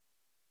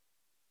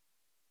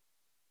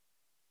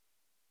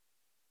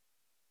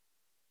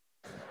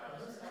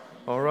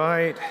All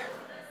right.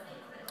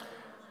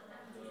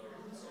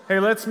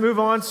 Hey, let's move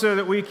on so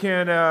that we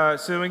can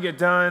get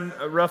done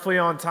roughly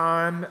on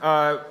time.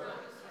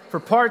 For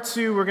part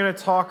two, we're going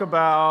to talk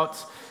about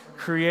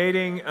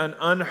creating an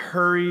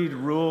unhurried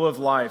rule of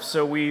life.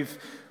 So we've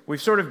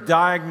sort of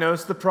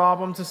diagnosed the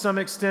problem to some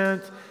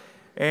extent,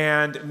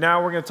 and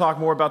now we're going to talk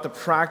more about the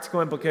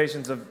practical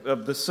implications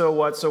of the so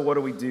what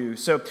do we do?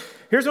 So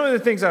here's one of the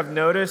things I've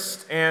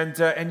noticed,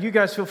 and you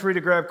guys feel free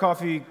to grab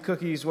coffee,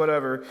 cookies,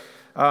 whatever.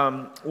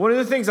 One of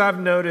the things I've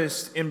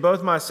noticed in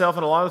both myself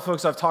and a lot of the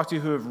folks I've talked to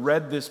who have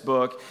read this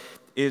book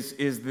is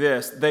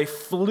this. They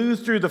flew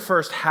through the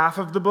first half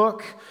of the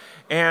book,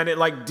 and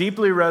it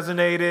deeply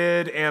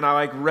resonated, and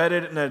I read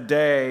it in a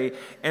day.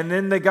 And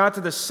then they got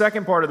to the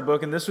second part of the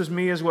book, and this was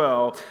me as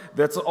well,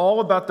 that's all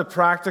about the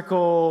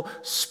practical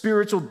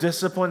spiritual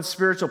disciplines,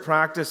 spiritual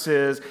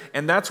practices,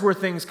 and that's where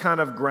things kind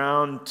of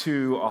ground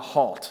to a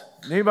halt.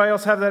 Anybody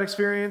else have that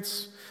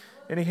experience?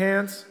 Any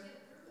hands?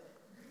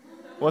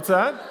 What's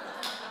that?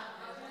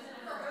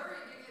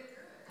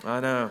 I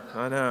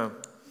know.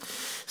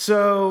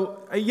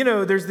 So,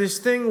 there's this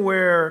thing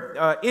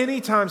where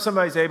anytime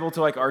somebody's able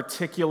to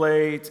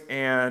articulate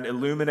and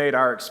illuminate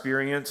our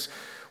experience,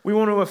 we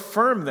want to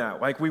affirm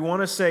that. We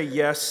want to say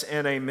yes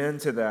and amen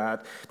to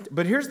that.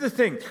 But here's the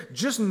thing,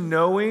 just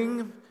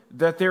knowing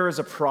that there is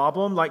a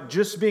problem,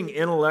 just being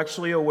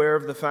intellectually aware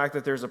of the fact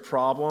that there's a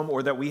problem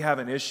or that we have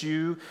an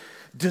issue,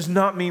 does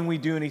not mean we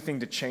do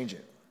anything to change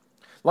it.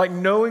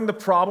 Knowing the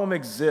problem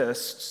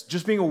exists,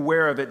 just being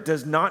aware of it,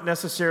 does not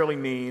necessarily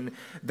mean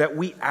that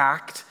we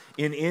act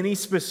in any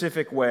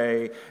specific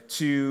way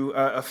to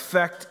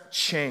affect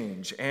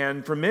change.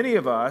 And for many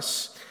of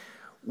us,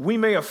 we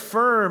may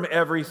affirm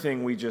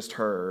everything we just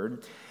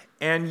heard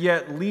and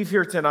yet leave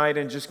here tonight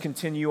and just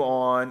continue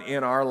on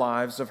in our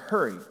lives of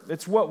hurry.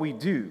 It's what we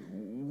do.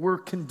 We're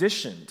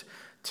conditioned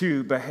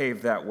to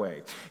behave that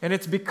way. And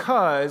it's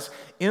because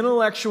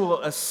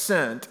intellectual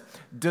assent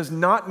does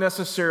not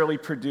necessarily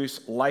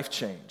produce life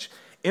change.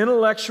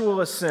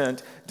 Intellectual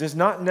assent does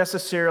not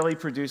necessarily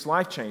produce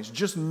life change.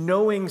 Just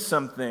knowing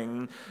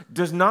something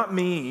does not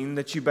mean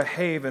that you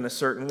behave in a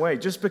certain way.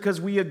 Just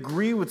because we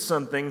agree with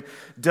something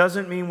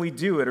doesn't mean we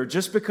do it. Or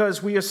just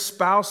because we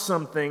espouse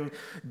something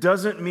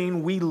doesn't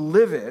mean we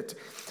live it.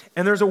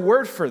 And there's a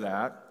word for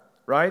that,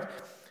 right?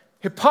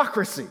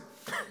 Hypocrisy.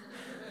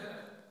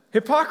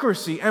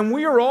 Hypocrisy. And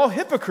we are all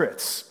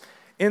hypocrites.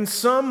 In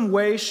some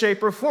way,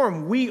 shape, or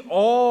form, we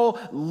all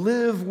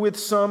live with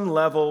some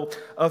level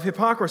of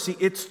hypocrisy.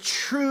 It's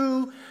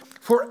true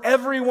for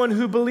everyone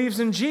who believes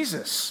in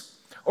Jesus,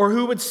 or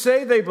who would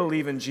say they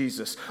believe in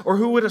Jesus, or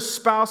who would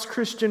espouse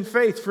Christian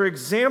faith. For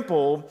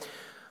example,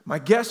 my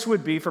guess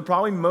would be, for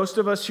probably most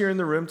of us here in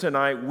the room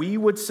tonight, we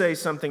would say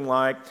something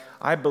like,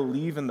 I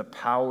believe in the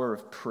power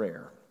of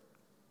prayer.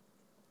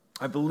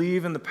 I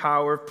believe in the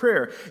power of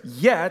prayer.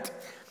 Yet,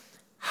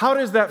 how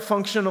does that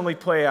functionally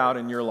play out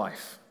in your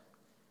life?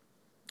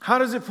 How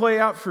does it play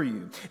out for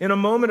you? In a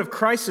moment of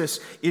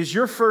crisis, is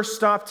your first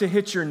stop to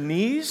hit your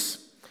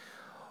knees?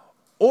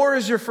 Or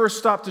is your first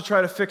stop to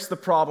try to fix the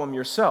problem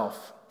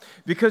yourself?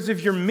 Because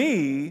if you're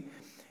me,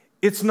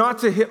 it's not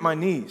to hit my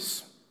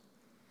knees.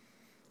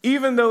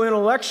 Even though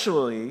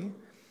intellectually,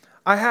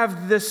 I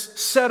have this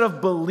set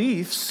of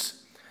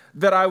beliefs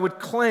that I would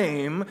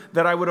claim,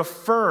 that I would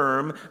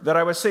affirm, that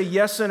I would say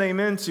yes and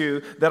amen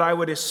to, that I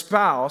would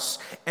espouse,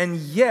 and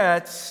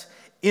yet,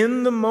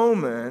 in the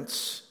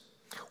moment,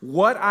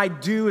 what I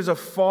do is a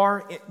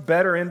far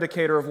better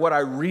indicator of what I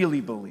really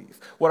believe,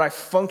 what I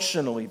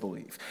functionally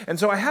believe. And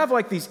so I have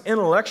these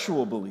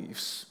intellectual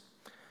beliefs,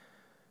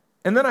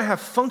 and then I have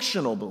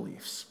functional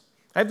beliefs.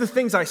 I have the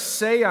things I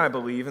say I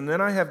believe, and then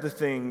I have the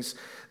things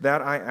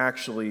that I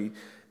actually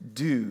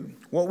do.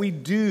 What we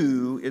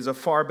do is a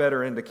far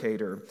better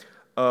indicator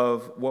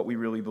of what we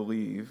really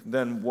believe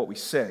than what we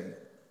say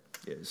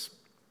is.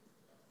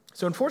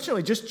 So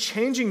unfortunately, just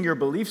changing your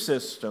belief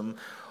system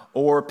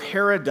or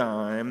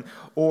paradigm,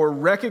 or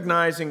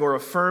recognizing or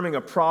affirming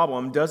a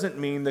problem doesn't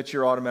mean that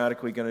you're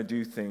automatically going to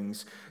do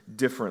things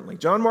differently.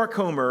 John Mark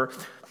Comer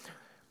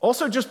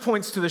also just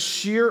points to the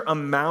sheer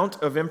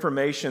amount of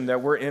information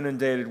that we're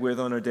inundated with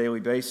on a daily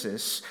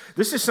basis.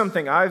 This is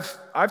something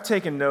I've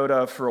taken note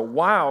of for a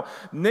while,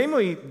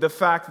 namely the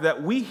fact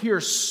that we hear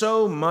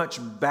so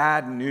much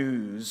bad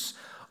news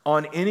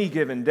on any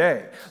given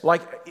day.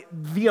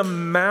 The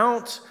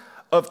amount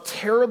of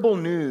terrible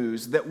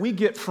news that we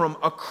get from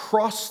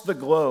across the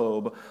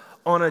globe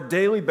on a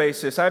daily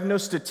basis. I have no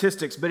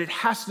statistics, but it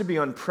has to be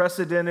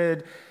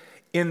unprecedented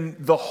in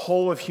the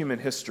whole of human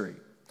history.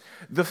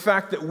 The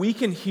fact that we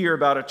can hear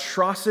about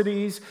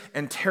atrocities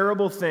and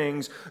terrible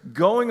things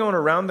going on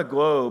around the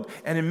globe,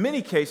 and in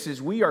many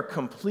cases, we are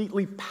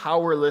completely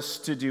powerless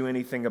to do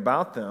anything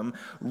about them,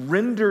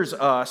 renders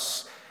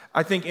us,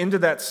 I think, into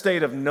that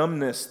state of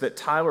numbness that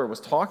Tyler was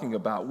talking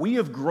about. We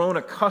have grown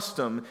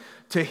accustomed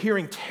to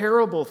hearing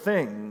terrible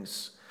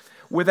things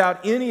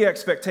without any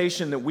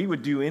expectation that we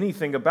would do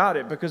anything about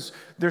it because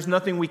there's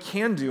nothing we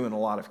can do in a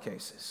lot of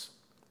cases,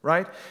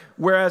 right?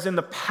 Whereas in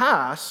the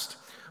past,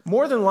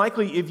 More than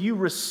likely, if you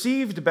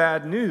received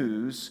bad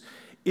news,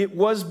 it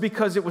was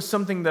because it was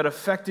something that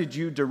affected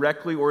you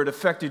directly, or it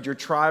affected your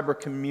tribe or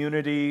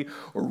community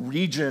or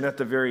region at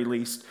the very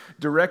least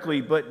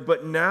directly.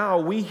 But now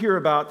we hear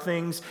about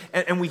things,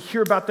 and we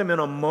hear about them in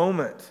a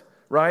moment,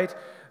 right?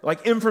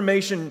 Like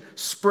information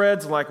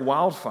spreads like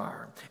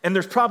wildfire. And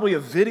there's probably a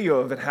video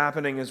of it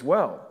happening as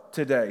well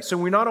today. So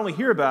we not only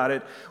hear about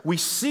it, we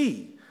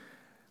see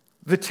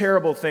the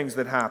terrible things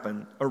that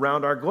happen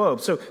around our globe.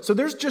 So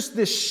there's just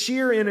this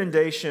sheer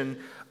inundation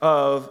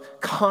of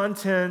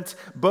content,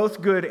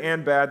 both good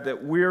and bad,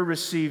 that we're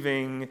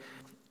receiving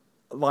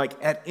like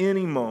at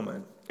any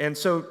moment. And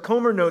so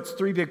Comer notes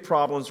 3 big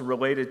problems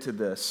related to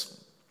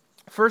this.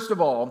 First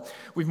of all,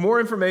 we have more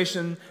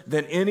information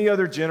than any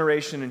other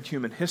generation in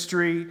human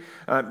history,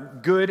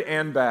 good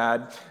and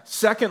bad.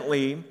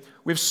 Secondly,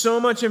 we have so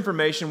much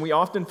information, we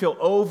often feel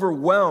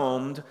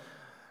overwhelmed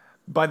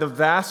by the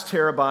vast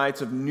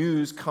terabytes of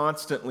news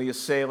constantly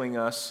assailing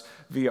us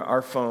via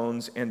our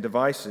phones and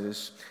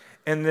devices.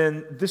 And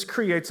then this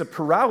creates a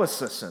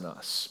paralysis in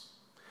us.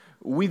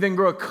 We then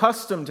grow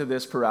accustomed to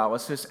this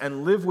paralysis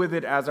and live with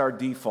it as our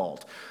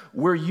default.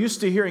 We're used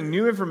to hearing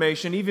new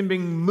information, even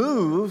being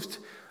moved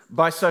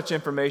by such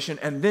information,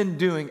 and then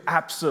doing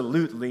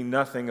absolutely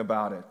nothing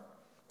about it.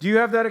 Do you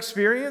have that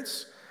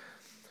experience?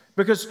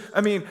 Because,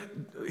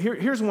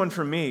 here's one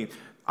for me.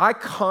 I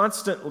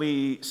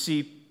constantly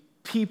see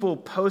people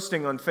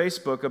posting on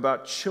Facebook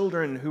about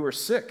children who are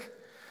sick,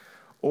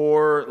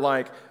 or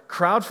like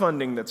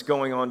crowdfunding that's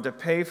going on to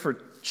pay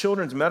for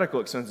children's medical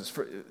expenses.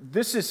 For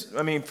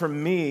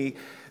me,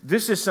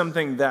 this is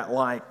something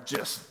that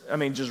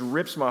just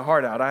rips my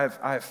heart out. I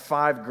have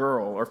 4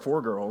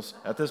 girls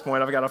at this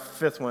point. I've got a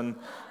 5th one.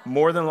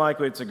 More than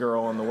likely it's a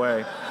girl on the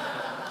way.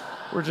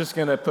 We're just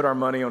going to put our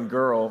money on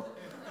girl.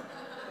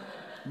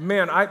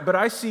 Man,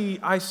 I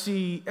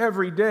see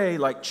every day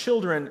like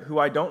children who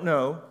I don't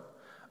know.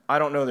 I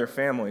don't know their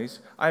families.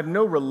 I have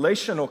no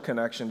relational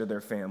connection to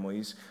their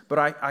families, but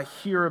I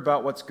hear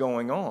about what's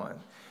going on.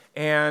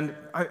 And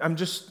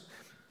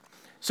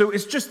so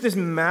it's just this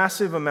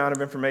massive amount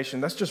of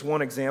information. That's just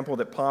one example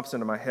that pops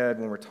into my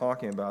head when we're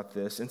talking about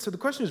this. And so the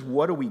question is,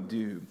 what do we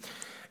do?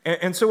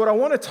 And so what I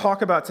want to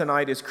talk about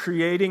tonight is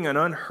creating an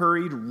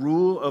unhurried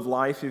rule of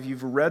life. If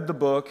you've read the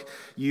book,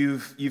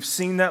 you've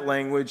seen that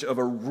language of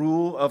a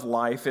rule of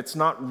life. It's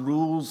not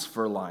rules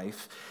for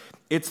life.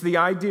 It's the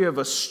idea of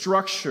a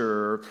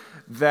structure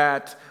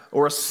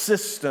or a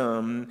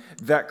system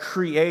that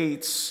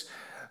creates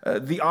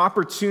the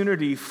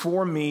opportunity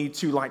for me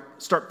to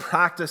start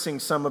practicing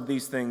some of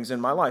these things in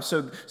my life.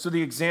 So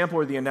the example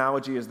or the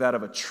analogy is that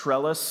of a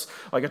trellis.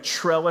 Like a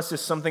trellis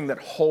is something that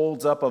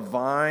holds up a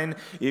vine.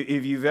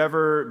 If you've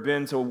ever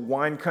been to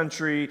wine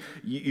country,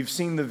 you've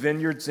seen the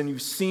vineyards and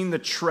you've seen the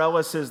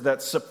trellises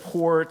that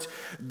support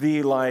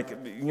the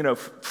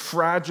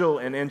fragile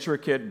and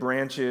intricate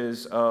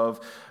branches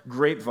of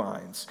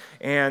grapevines.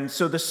 And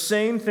so the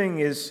same thing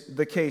is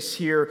the case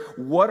here.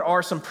 What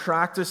are some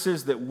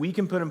practices that we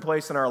can put in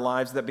place in our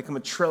lives that become a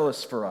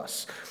trellis for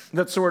us?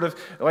 That's sort of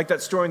like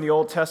that story in the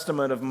Old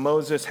Testament of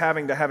Moses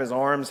having to have his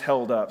arms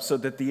held up so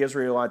that the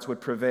Israelites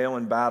would prevail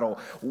in battle.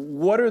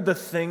 What are the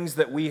things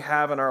that we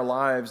have in our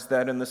lives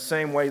that in the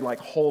same way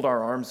hold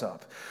our arms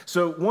up?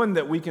 So one,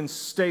 that we can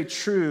stay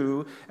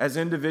true as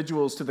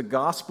individuals to the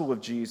gospel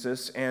of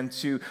Jesus and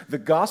to the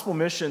gospel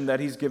mission that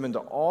he's given to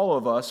all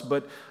of us,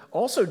 but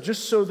also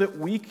just so that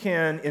we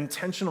can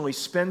intentionally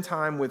spend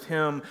time with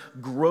him,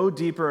 grow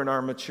deeper in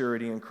our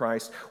maturity in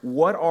Christ.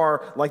 What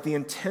are the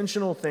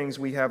intentional things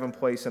we have in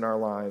place in our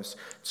lives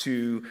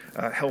to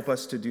help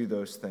us to do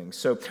those things?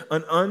 So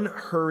an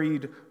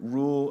unhurried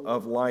rule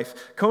of life.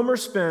 Comer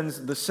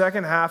spends the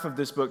second half of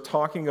this book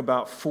talking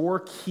about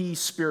 4 key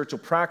spiritual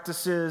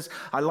practices.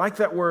 I like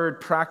that word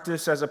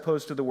practice as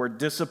opposed to the word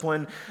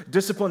discipline.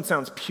 Discipline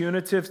sounds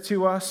punitive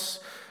to us.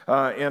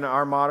 In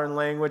our modern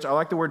language. I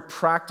like the word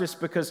practice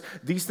because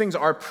these things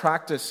are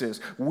practices.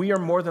 We are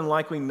more than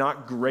likely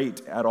not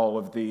great at all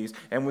of these,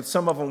 and with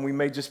some of them we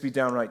may just be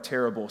downright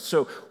terrible.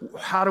 So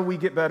how do we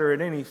get better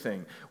at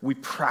anything? We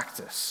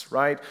practice,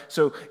 right?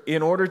 So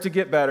in order to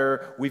get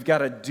better, we've got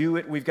to do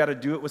it. We've got to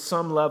do it with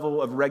some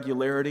level of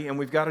regularity, and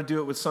we've got to do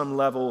it with some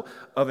level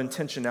of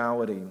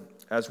intentionality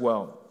as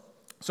well.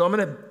 So I'm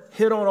going to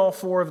hit on all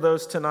 4 of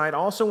those tonight. I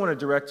also want to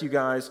direct you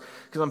guys,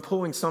 because I'm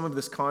pulling some of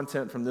this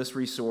content from this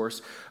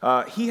resource.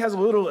 He has a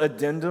little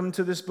addendum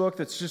to this book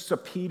that's just a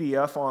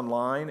PDF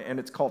online, and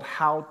it's called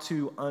How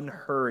to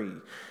Unhurry.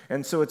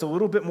 And so it's a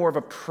little bit more of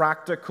a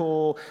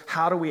practical,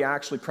 how do we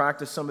actually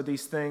practice some of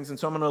these things? And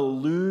so I'm going to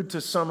allude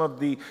to some of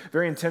the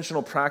very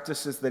intentional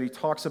practices that he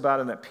talks about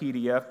in that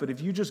PDF. But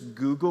if you just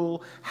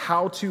Google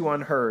How to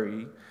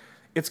Unhurry,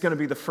 it's going to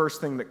be the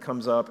first thing that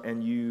comes up,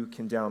 and you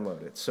can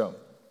download it. So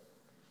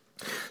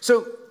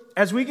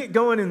as we get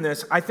going in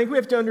this, I think we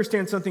have to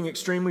understand something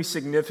extremely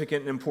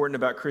significant and important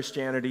about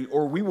Christianity,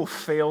 or we will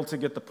fail to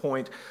get the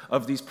point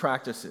of these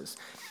practices.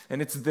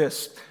 And it's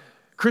this: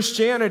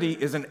 Christianity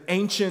is an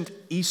ancient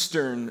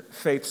Eastern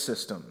faith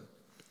system.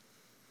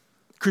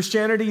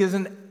 Christianity is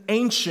an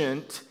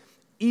ancient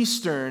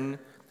Eastern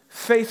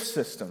faith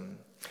system.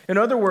 In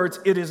other words,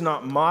 it is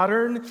not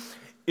modern,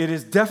 it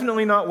is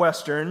definitely not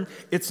Western,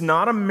 it's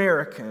not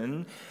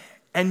American,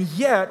 and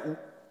yet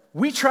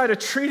we try to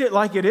treat it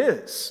like it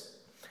is.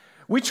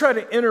 We try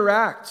to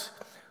interact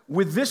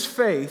with this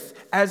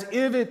faith as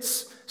if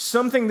it's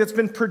something that's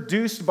been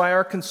produced by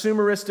our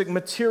consumeristic,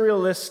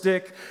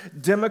 materialistic,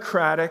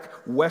 democratic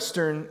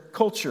Western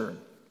culture.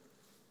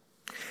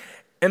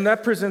 And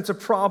that presents a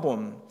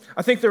problem.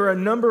 I think there are a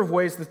number of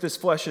ways that this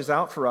fleshes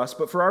out for us,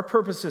 but for our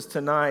purposes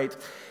tonight,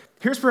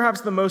 here's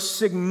perhaps the most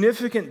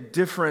significant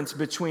difference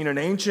between an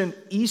ancient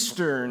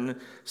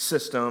Eastern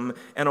system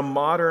and a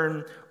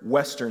modern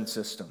Western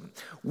system.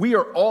 We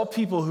are all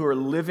people who are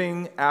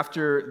living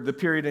after the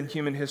period in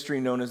human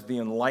history known as the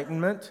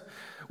Enlightenment.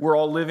 We're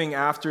all living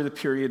after the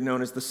period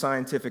known as the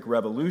Scientific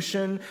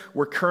Revolution.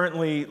 We're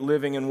currently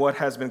living in what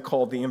has been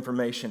called the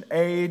Information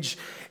Age.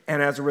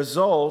 And as a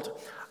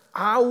result,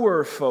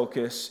 our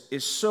focus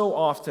is so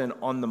often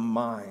on the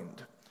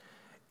mind.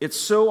 It's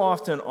so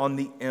often on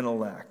the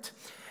intellect.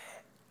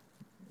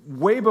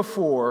 Way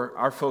before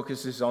our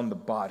focus is on the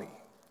body.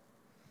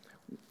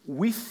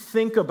 We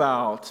think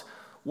about,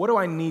 what do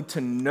I need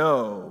to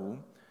know,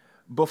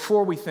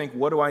 before we think,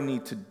 what do I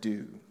need to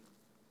do?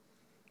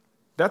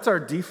 That's our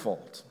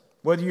default.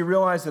 Whether you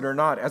realize it or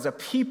not, as a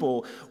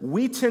people,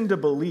 we tend to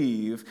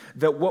believe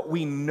that what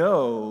we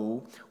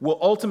know will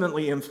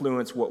ultimately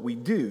influence what we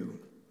do.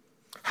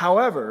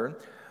 However,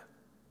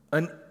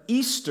 an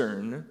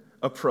Eastern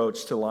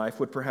approach to life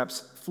would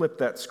perhaps flip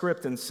that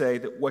script and say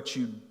that what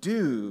you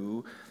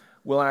do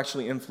will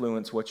actually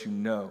influence what you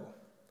know.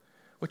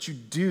 What you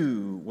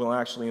do will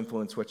actually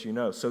influence what you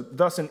know. So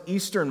thus an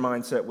Eastern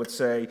mindset would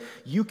say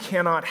you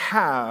cannot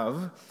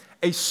have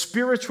a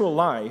spiritual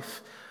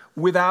life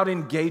without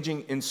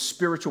engaging in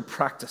spiritual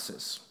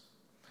practices.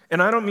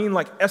 And I don't mean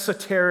like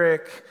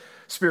esoteric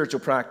spiritual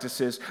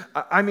practices.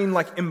 I mean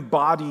like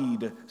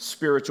embodied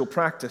spiritual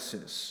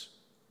practices.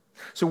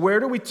 So where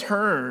do we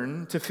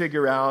turn to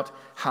figure out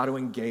how to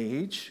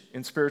engage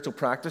in spiritual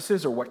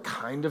practices, or what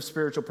kind of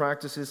spiritual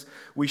practices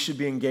we should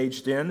be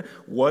engaged in?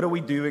 What do we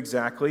do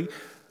exactly?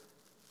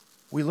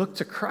 We look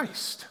to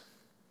Christ.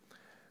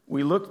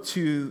 We look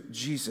to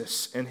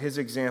Jesus and his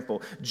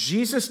example.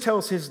 Jesus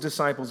tells his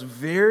disciples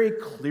very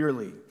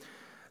clearly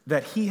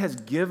that he has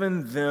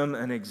given them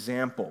an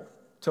example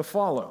to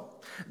follow,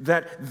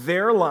 that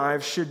their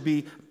lives should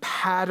be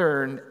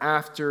patterned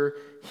after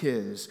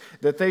his,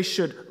 that they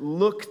should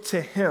look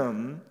to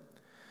him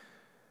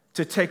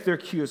to take their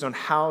cues on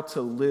how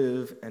to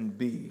live and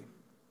be.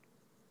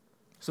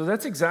 So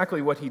that's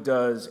exactly what he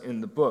does in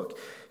the book.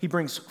 He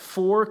brings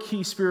 4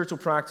 key spiritual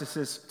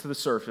practices to the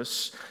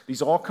surface.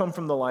 These all come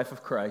from the life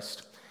of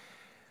Christ: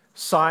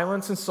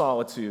 silence and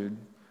solitude,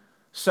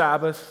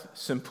 Sabbath,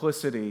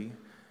 simplicity,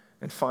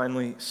 and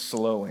finally,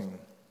 slowing.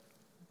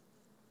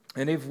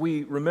 And if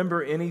we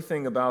remember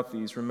anything about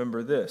these,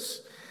 remember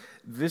this.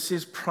 This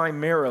is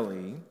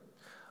primarily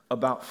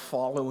about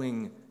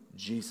following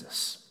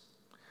Jesus.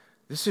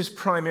 This is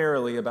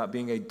primarily about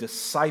being a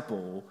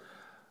disciple,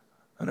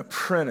 an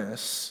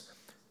apprentice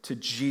to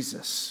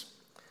Jesus.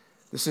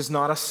 This is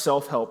not a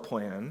self-help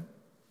plan.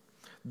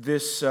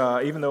 This,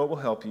 even though it will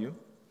help you,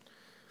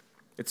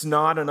 it's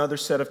not another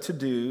set of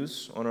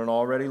to-dos on an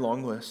already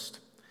long list.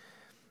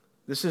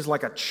 This is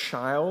like a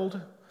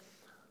child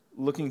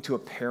looking to a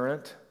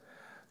parent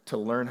to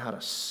learn how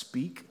to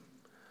speak,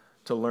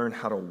 to learn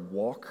how to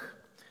walk.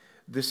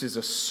 This is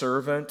a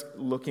servant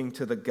looking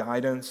to the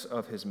guidance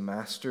of his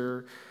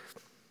master.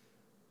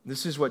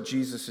 This is what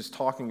Jesus is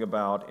talking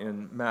about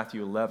in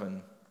Matthew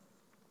 11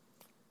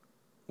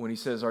 when he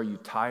says, "Are you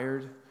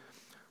tired,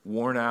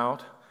 worn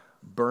out,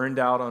 burned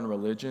out on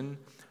religion?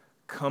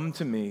 Come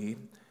to me,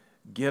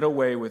 get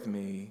away with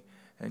me,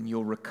 and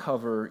you'll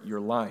recover your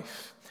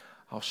life.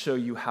 I'll show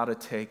you how to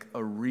take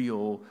a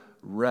real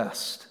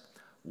rest.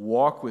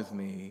 Walk with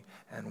me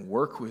and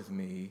work with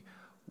me.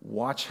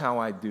 Watch how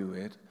I do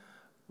it.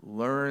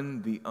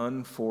 Learn the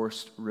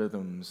unforced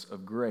rhythms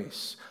of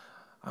grace.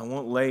 I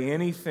won't lay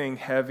anything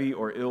heavy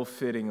or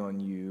ill-fitting on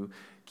you.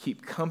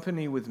 Keep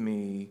company with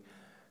me,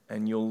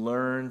 and you'll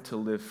learn to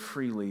live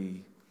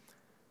freely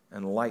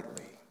and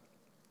lightly."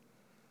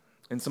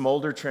 In some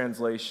older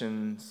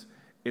translations,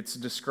 it's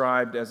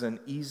described as an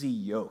easy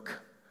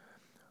yoke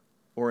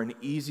or an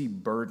easy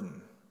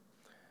burden.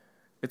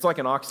 It's like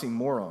an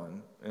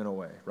oxymoron in a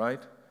way,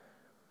 right?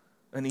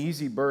 An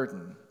easy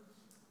burden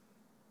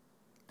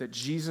that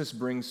Jesus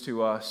brings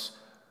to us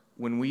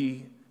when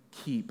we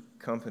keep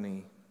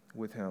company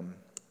with him.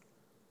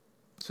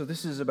 So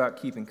this is about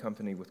keeping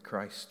company with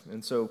Christ.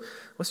 And so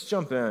let's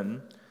jump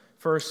in.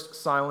 First,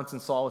 silence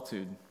and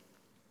solitude.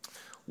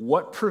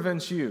 What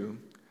prevents you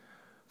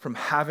from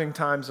having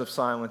times of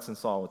silence and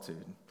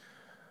solitude?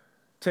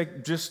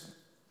 Take just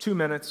 2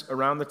 minutes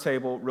around the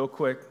table real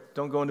quick.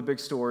 Don't go into big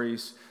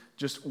stories.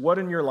 Just what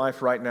in your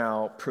life right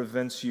now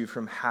prevents you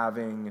from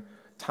having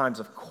times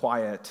of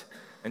quiet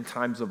and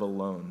times of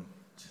alone?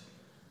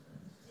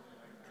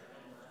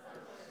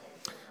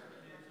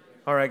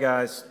 All right,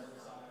 guys.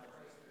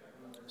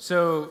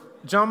 So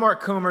John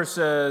Mark Comer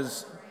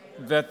says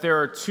that there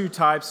are two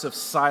types of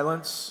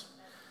silence.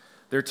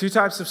 There are two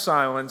types of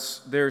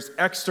silence. There's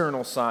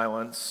external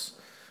silence,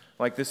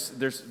 like this,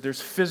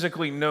 there's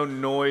physically no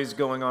noise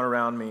going on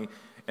around me,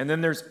 and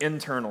then there's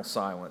internal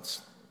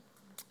silence.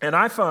 And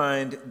I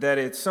find that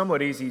it's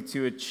somewhat easy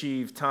to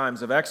achieve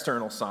times of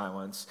external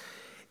silence.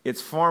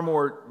 It's far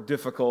more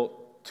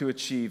difficult to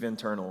achieve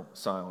internal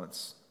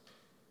silence.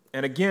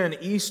 And again,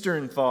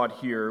 Eastern thought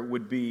here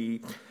would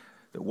be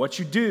that what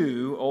you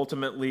do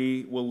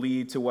ultimately will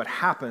lead to what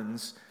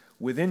happens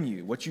within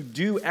you. What you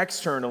do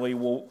externally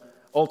will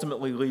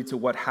ultimately lead to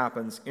what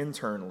happens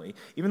internally.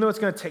 Even though it's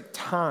going to take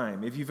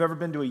time. If you've ever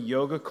been to a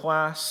yoga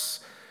class,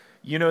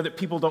 you know that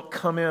people don't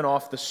come in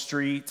off the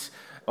street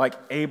like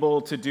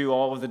able to do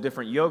all of the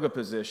different yoga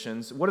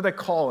positions. What do they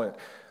call it?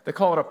 They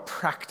call it a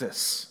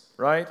practice,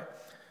 right?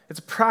 It's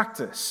a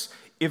practice.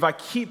 If I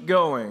keep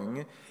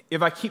going,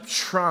 if I keep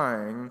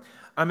trying,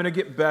 I'm going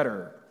to get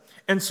better.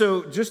 And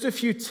so just a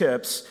few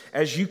tips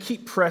as you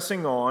keep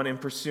pressing on and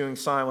pursuing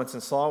silence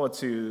and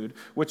solitude,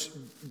 which,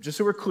 just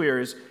so we're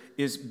clear,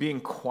 is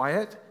being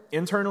quiet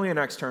internally and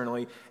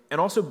externally, and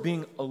also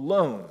being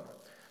alone,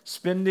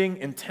 spending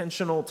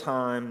intentional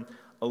time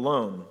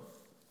alone.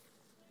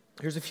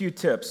 Here's a few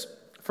tips.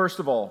 First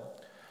of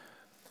all,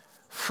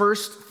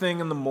 first thing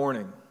in the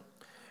morning.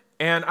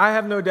 And I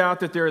have no doubt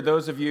that there are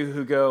those of you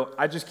who go,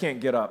 I just can't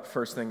get up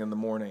first thing in the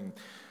morning.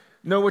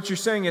 No, what you're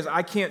saying is,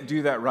 I can't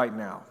do that right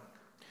now.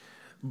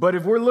 But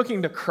if we're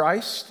looking to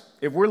Christ,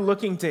 if we're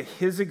looking to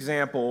his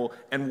example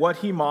and what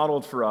he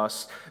modeled for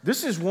us,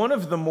 this is one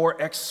of the more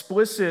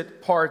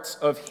explicit parts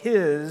of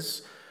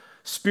his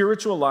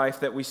spiritual life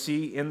that we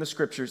see in the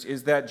scriptures,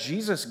 is that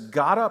Jesus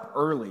got up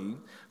early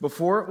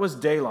before it was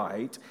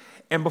daylight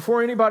and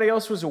before anybody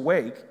else was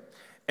awake,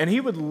 and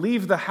he would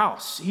leave the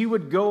house. He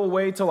would go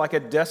away to like a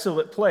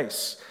desolate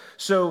place.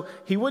 So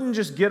he wouldn't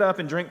just get up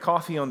and drink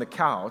coffee on the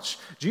couch.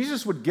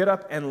 Jesus would get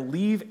up and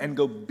leave and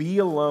go be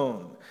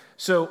alone.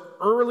 So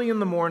early in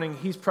the morning,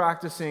 he's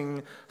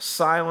practicing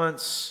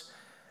silence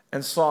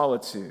and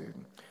solitude.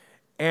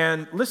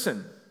 And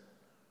listen,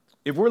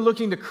 if we're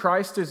looking to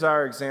Christ as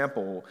our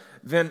example,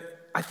 then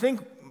I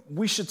think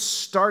we should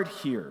start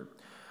here.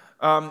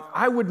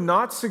 I would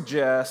not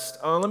suggest,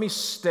 let me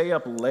stay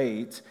up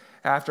late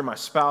after my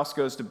spouse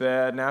goes to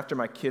bed and after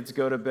my kids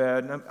go to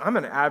bed. I'm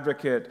an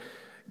advocate.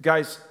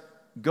 Guys,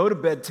 go to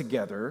bed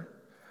together,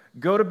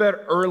 go to bed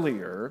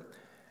earlier,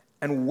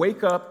 and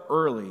wake up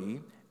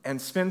early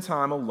and spend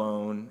time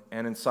alone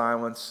and in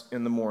silence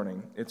in the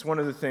morning. It's one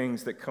of the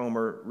things that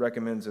Comer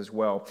recommends as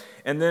well.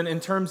 And then in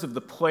terms of the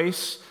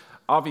place,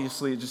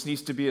 obviously, it just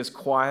needs to be as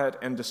quiet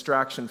and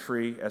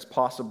distraction-free as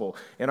possible.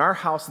 In our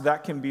house,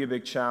 that can be a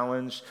big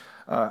challenge.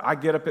 I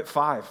get up at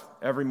 5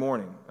 every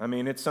morning. I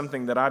mean, it's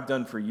something that I've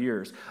done for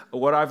years.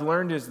 What I've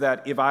learned is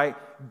that if I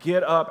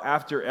get up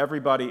after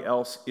everybody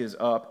else is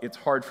up, it's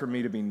hard for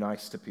me to be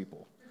nice to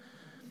people.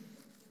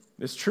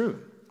 It's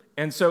true.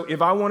 And so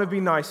if I want to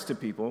be nice to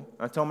people,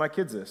 I tell my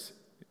kids this,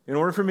 in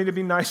order for me to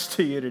be nice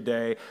to you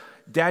today,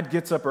 Dad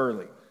gets up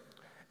early.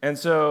 And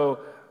so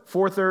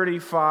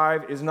 4:30,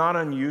 5 is not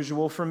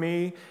unusual for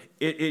me.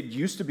 It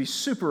used to be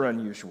super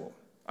unusual.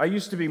 I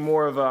used to be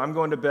more of a, I'm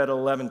going to bed at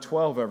 11,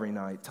 12 every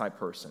night type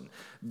person.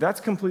 That's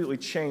completely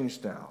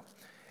changed now.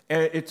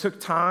 And it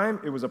took time.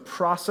 It was a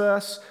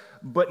process.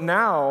 But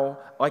now,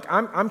 like,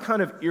 I'm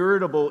kind of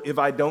irritable if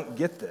I don't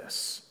get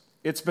this.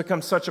 It's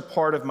become such a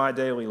part of my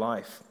daily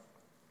life.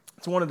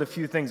 It's one of the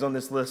few things on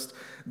this list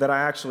that I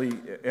actually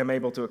am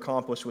able to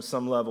accomplish with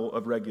some level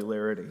of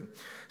regularity.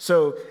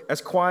 So as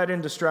quiet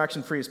and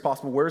distraction-free as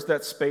possible, where's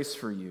that space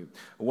for you?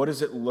 What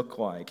does it look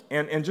like?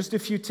 And just a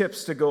few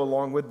tips to go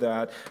along with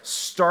that.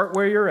 Start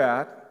where you're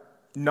at,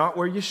 not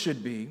where you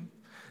should be.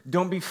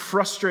 Don't be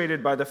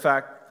frustrated by the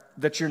fact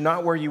that you're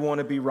not where you want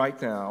to be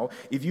right now.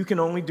 If you can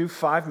only do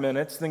 5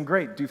 minutes, then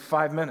great, do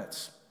 5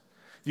 minutes.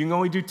 If you can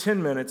only do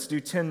 10 minutes, do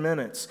 10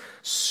 minutes.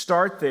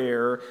 Start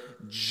there,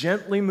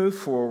 gently move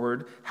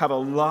forward, have a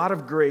lot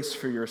of grace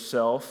for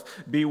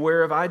yourself,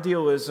 beware of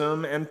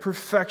idealism and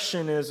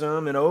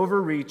perfectionism and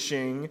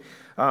overreaching.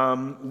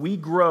 We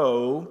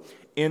grow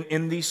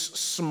in these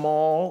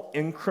small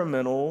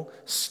incremental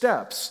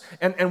steps.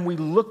 And we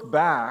look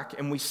back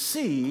and we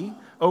see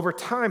over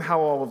time how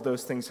all of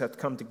those things have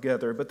come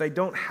together, but they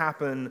don't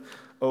happen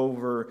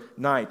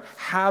overnight.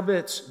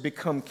 Habits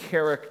become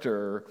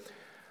character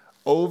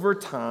over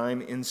time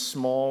in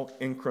small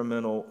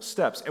incremental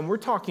steps. And we're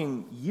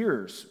talking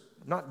years,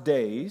 not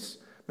days,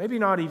 maybe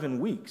not even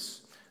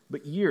weeks,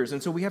 but years.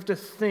 And so we have to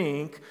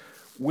think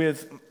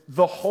with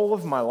the whole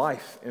of my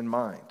life in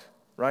mind,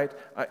 right?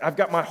 I've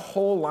got my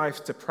whole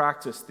life to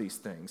practice these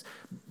things,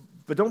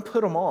 but don't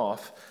put them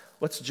off.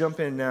 Let's jump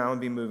in now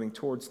and be moving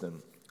towards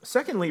them.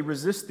 Secondly,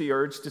 resist the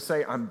urge to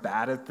say, I'm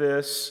bad at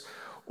this,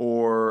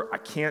 or I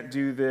can't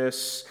do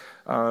this.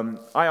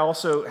 I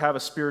also have a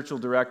spiritual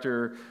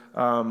director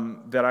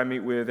that I meet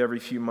with every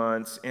few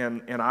months,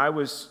 and I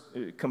was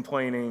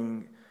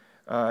complaining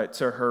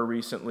to her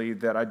recently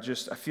that I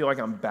feel like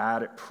I'm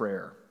bad at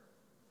prayer.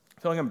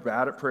 I feel like I'm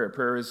bad at prayer.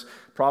 Prayer is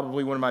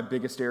probably one of my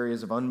biggest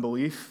areas of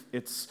unbelief.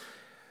 It's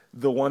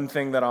the one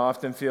thing that I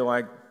often feel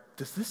like,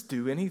 does this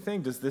do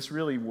anything? Does this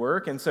really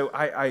work? And so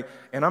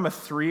I'm a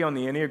 3 on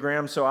the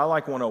Enneagram, so I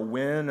want to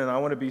win and I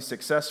want to be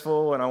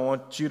successful and I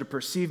want you to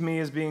perceive me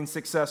as being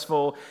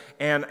successful.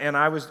 And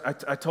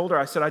I told her,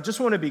 I said, I just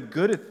want to be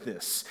good at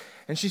this.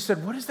 And she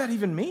said, what does that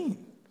even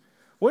mean?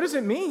 What does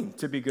it mean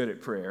to be good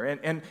at prayer?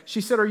 And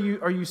she said, are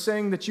you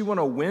saying that you want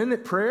to win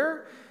at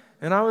prayer?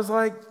 And I was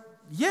like,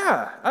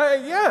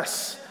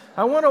 yes,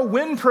 I want to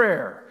win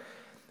prayer.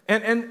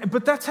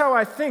 But that's how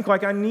I think.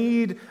 I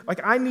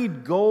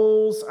need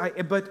goals.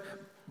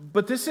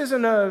 But this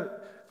isn't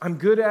I'm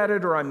good at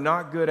it or I'm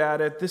not good at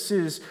it. This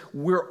is,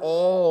 we're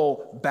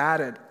all bad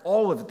at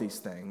all of these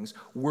things.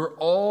 We're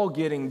all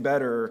getting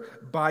better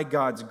by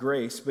God's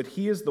grace, but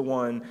He is the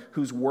one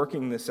who's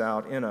working this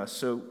out in us.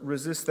 So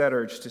resist that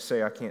urge to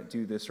say, I can't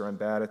do this or I'm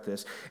bad at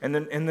this. And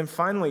then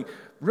finally,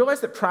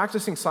 realize that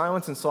practicing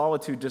silence and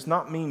solitude does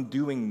not mean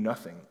doing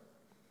nothing.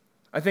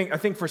 I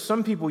think for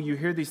some people, you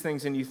hear these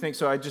things and you think,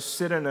 so I just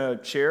sit in a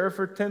chair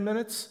for 10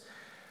 minutes?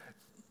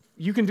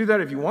 You can do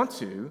that if you want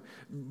to,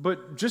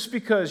 but just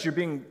because you're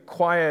being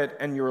quiet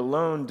and you're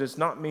alone does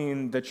not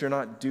mean that you're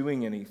not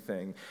doing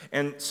anything.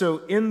 And so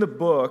in the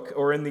book,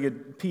 or in the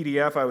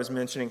PDF I was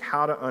mentioning,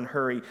 How to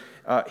Unhurry,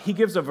 he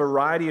gives a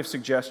variety of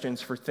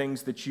suggestions for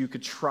things that you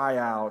could try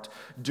out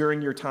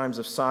during your times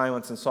of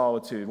silence and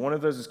solitude. One of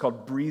those is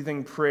called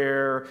breathing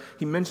prayer.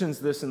 He mentions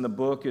this in the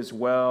book as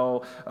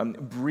well,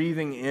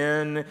 breathing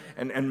in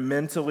and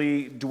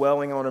mentally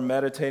dwelling on or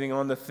meditating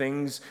on the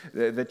things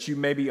that you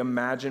maybe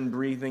imagine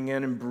breathing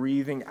in and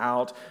breathing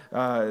out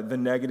the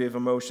negative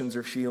emotions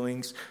or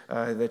feelings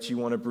that you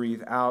want to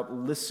breathe out.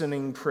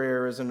 Listening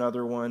prayer is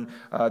another one.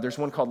 There's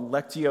one called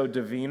Lectio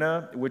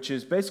Divina, which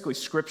is basically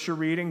scripture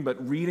reading,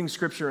 but reading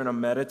scripture in a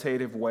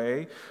meditative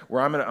way,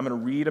 where I'm going to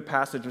read a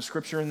passage of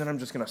scripture and then I'm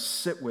just going to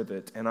sit with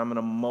it and I'm going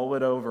to mull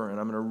it over and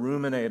I'm going to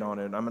ruminate on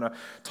it. And I'm going to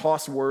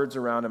toss words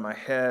around in my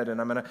head and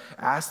I'm going to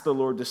ask the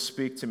Lord to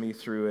speak to me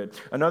through it.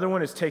 Another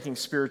one is taking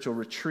spiritual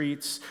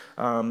retreats.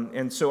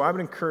 And so I would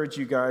encourage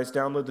you guys,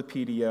 download the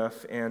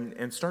PDF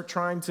and start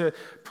trying to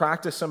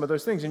practice some of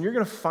those things. And you're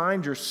going to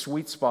find your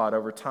sweet spot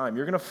over time.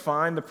 You're going to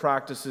find the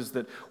practices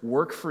that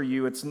work for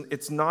you.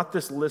 It's not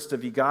this list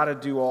of you got to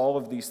do all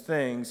of these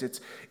things.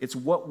 It's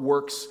what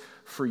works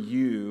for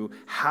you.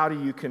 How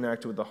do you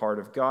connect with the heart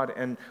of God?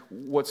 And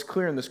what's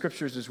clear in the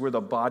scriptures is we're the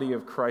body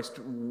of Christ.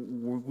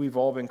 We've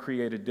all been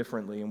created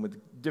differently and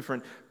with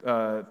different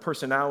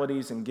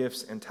personalities and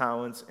gifts and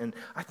talents. And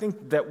I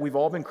think that we've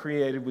all been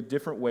created with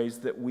different ways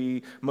that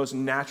we most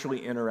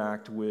naturally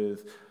interact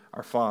with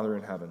our Father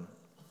in heaven.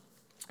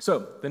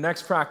 So, the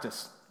next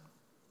practice.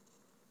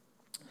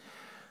 I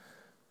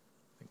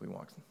think we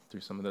walked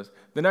through some of those.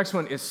 The next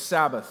one is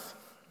Sabbath.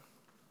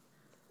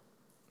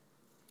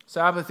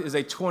 Sabbath is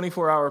a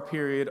 24-hour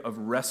period of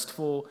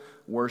restful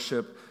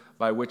worship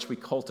by which we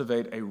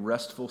cultivate a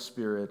restful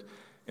spirit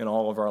in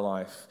all of our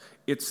life.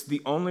 It's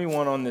the only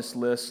one on this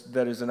list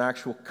that is an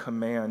actual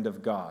command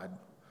of God.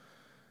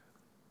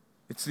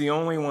 It's the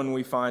only one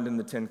we find in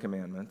the Ten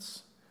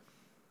Commandments.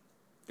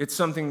 It's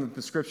something that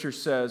the Scripture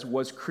says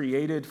was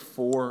created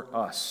for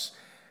us.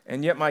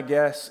 And yet my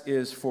guess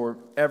is for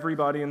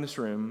everybody in this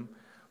room,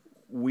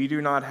 we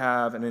do not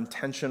have an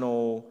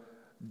intentional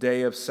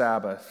day of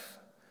Sabbath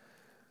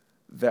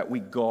that we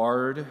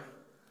guard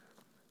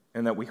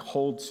and that we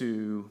hold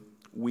to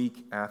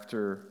week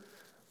after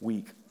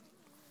week.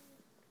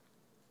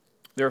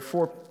 There are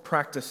 4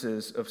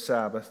 practices of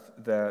Sabbath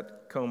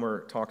that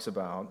Comer talks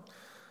about.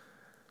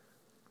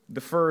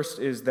 The first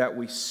is that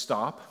we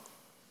stop.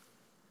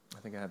 I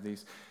think I have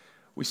these.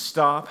 We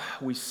stop,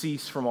 we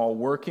cease from all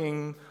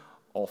working,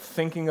 all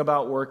thinking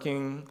about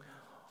working,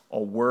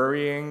 all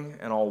worrying,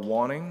 and all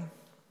wanting.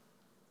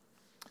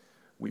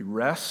 We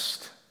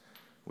rest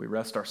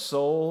our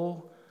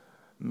soul,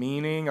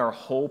 meaning our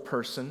whole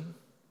person.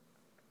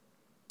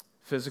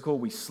 Physical,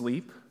 we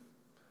sleep.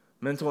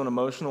 Mental and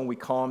emotional, we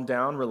calm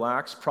down,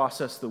 relax,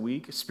 process the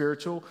week.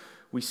 Spiritual,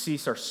 we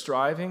cease our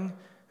striving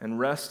and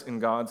rest in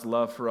God's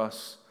love for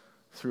us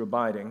through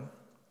abiding.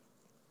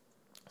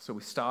 So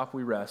we stop,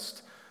 we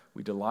rest,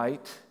 we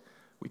delight,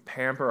 we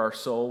pamper our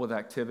soul with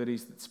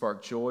activities that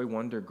spark joy,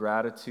 wonder,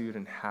 gratitude,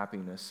 and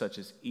happiness, such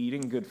as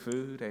eating good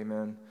food,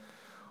 amen,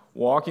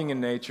 walking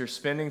in nature,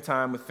 spending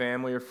time with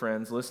family or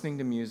friends, listening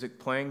to music,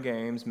 playing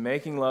games,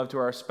 making love to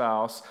our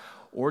spouse,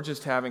 or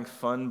just having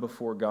fun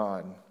before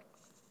God.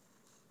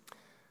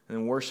 And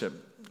in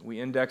worship,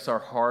 we index our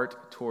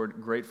heart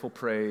toward grateful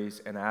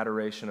praise and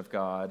adoration of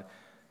God,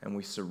 and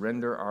we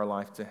surrender our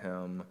life to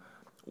Him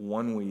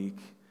 1 week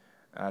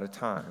at a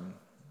time.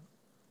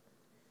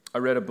 I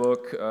read a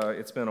book,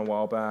 it's been a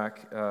while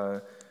back,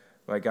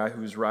 by a guy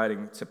who was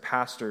writing to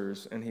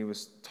pastors, and he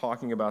was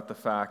talking about the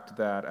fact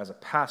that as a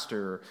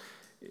pastor,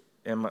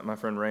 and my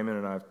friend Raymond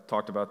and I have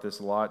talked about this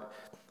a lot,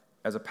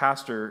 as a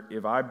pastor,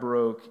 if I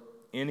broke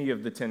any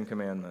of the 10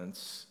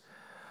 Commandments,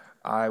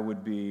 I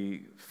would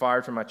be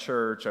fired from my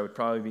church. I would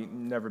probably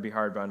never be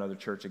hired by another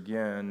church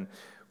again,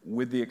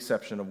 with the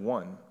exception of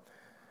one.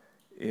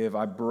 If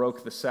I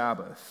broke the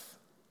Sabbath,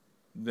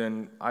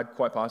 then I'd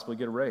quite possibly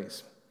get a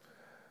raise.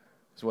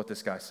 is what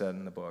this guy said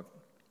in the book.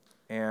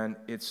 And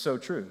it's so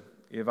true.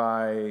 If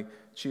I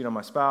cheat on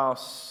my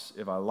spouse,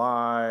 if I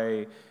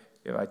lie,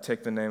 if I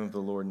take the name of the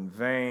Lord in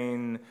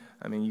vain,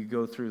 I mean, you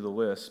go through the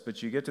list,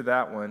 but you get to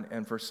that one,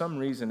 and for some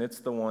reason, it's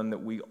the one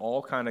that we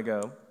all kind of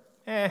go,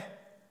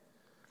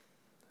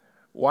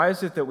 Why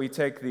is it that we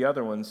take the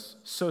other ones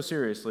so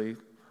seriously?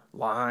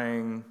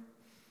 Lying,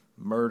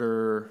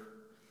 murder.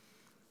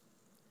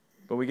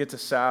 But we get to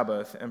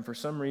Sabbath, and for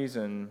some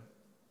reason,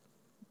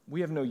 we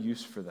have no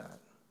use for that.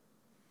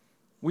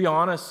 We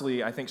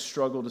honestly, I think,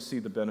 struggle to see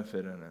the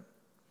benefit in it.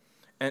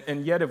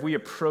 And yet, if we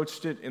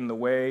approached it in the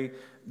way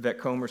that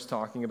Comer's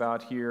talking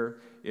about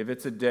here, if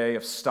it's a day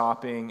of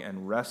stopping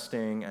and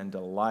resting and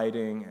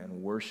delighting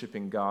and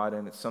worshiping God,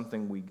 and it's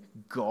something we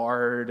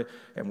guard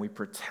and we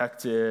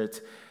protect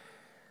it,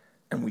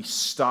 and we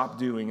stop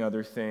doing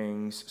other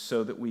things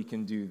so that we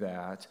can do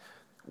that,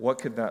 what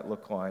could that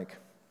look like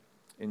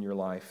in your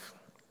life?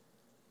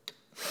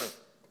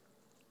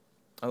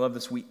 I love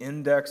this. We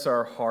index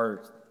our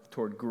heart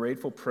toward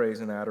grateful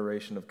praise and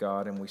adoration of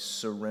God, and we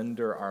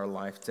surrender our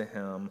life to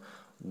Him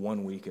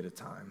 1 week at a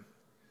time.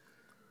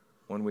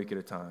 1 week at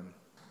a time.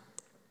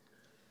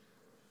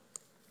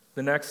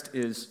 The next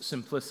is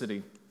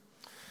simplicity.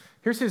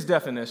 Here's his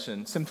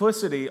definition.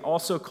 Simplicity,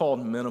 also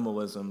called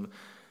minimalism,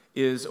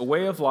 is a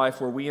way of life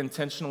where we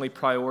intentionally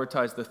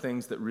prioritize the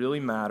things that really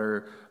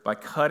matter by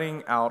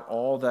cutting out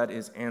all that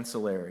is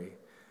ancillary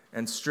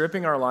and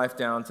stripping our life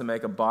down to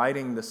make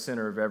abiding the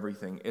center of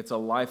everything. It's a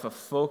life of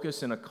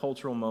focus in a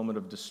cultural moment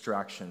of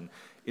distraction.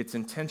 It's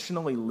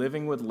intentionally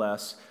living with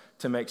less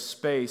to make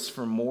space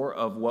for more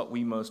of what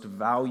we most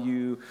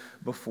value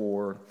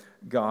before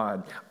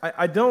God.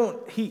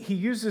 He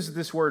uses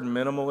this word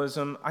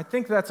minimalism. I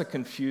think that's a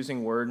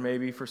confusing word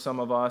maybe for some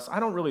of us. I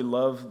don't really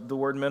love the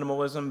word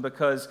minimalism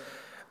because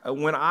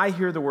when I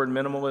hear the word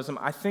minimalism,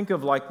 I think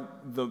of like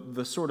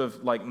the sort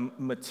of like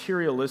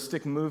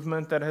materialistic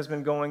movement that has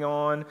been going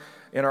on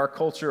in our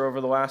culture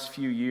over the last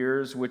few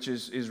years, which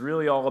is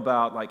really all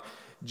about like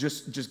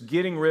just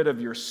getting rid of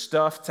your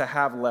stuff to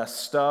have less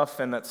stuff,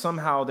 and that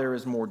somehow there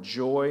is more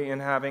joy in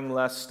having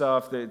less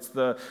stuff.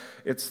 That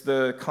it's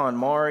the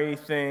KonMari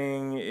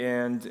thing,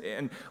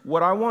 and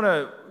what I want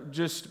to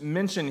just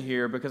mention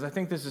here, because I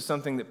think this is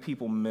something that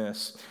people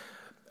miss.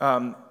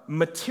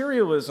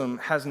 Materialism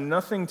has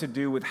nothing to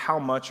do with how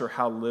much or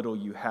how little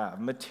you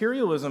have.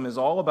 Materialism is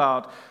all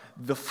about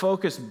the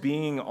focus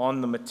being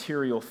on the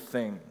material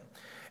thing.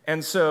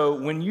 And so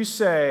when you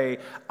say,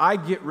 I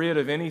get rid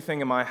of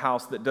anything in my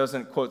house that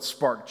doesn't, quote,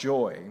 spark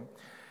joy,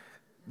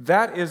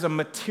 that is a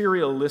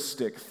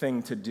materialistic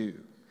thing to do,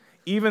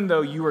 even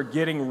though you are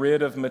getting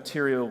rid of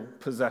material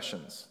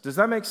possessions. Does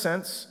that make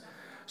sense?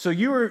 So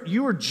you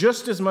are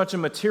just as much a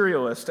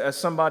materialist as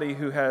somebody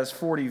who has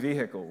 40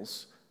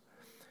 vehicles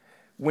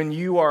when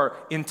you are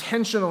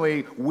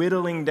intentionally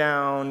whittling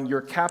down your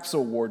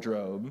capsule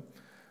wardrobe,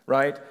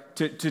 right,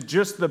 to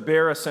just the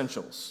bare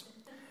essentials.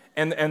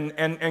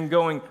 And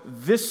going,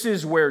 this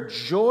is where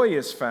joy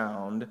is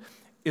found,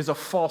 is a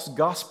false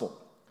gospel,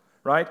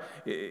 right?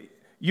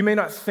 You may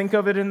not think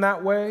of it in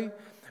that way,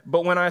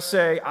 but when I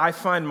say I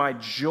find my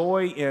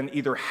joy in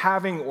either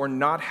having or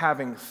not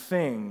having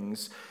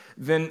things,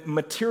 then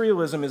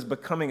materialism is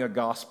becoming a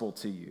gospel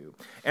to you.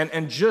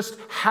 And just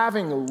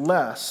having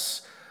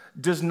less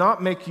does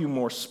not make you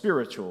more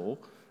spiritual,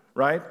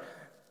 right?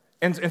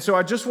 And so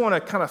I just want to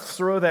kind of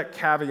throw that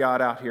caveat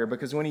out here,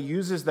 because when he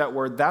uses that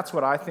word, that's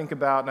what I think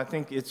about, and I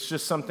think it's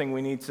just something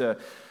we need to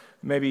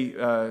maybe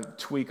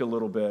tweak a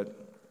little bit.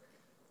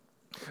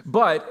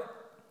 But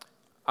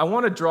I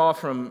want to draw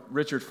from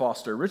Richard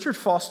Foster. Richard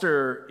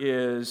Foster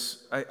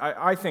is,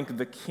 I think,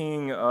 the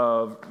king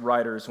of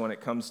writers when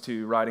it comes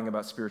to writing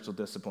about spiritual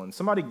discipline.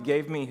 Somebody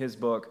gave me his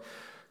book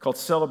called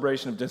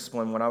Celebration of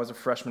Discipline when I was a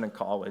freshman in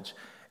college,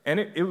 and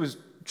it was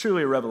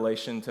truly a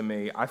revelation to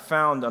me. I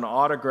found an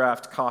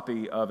autographed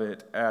copy of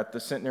it at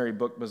the Centenary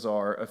Book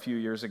Bazaar a few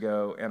years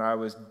ago, and I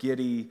was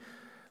giddy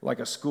like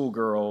a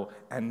schoolgirl,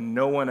 and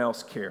no one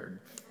else cared.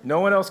 No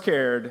one else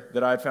cared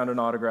that I'd found an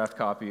autographed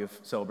copy of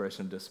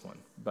Celebration of Discipline.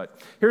 But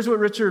here's what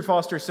Richard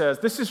Foster says.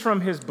 This is from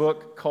his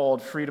book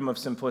called Freedom of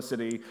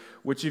Simplicity,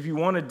 which, if you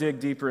want to dig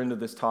deeper into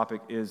this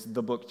topic, is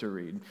the book to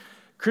read.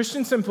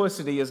 Christian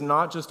simplicity is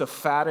not just a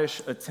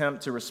faddish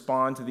attempt to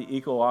respond to the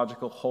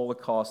ecological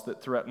holocaust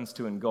that threatens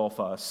to engulf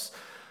us,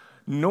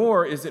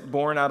 nor is it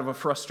born out of a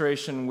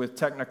frustration with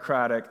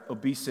technocratic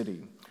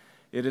obesity.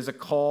 It is a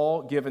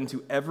call given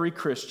to every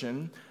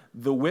Christian.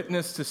 The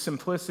witness to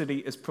simplicity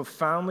is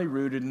profoundly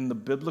rooted in the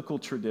biblical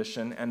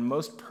tradition and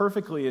most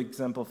perfectly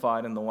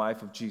exemplified in the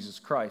life of Jesus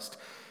Christ.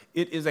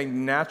 It is a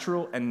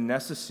natural and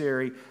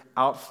necessary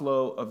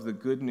outflow of the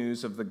good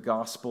news of the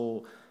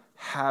gospel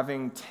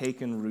having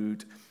taken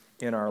root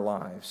in our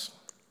lives.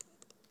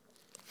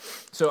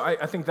 So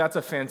I think that's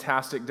a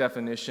fantastic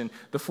definition.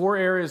 The 4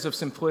 areas of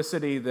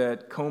simplicity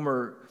that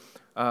Comer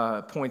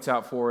points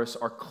out for us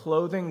are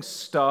clothing,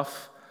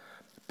 stuff,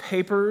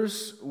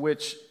 papers,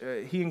 which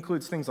he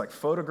includes things like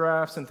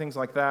photographs and things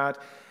like that,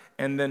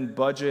 and then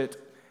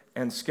budget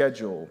and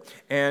schedule.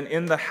 And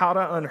in the How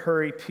to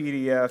Unhurry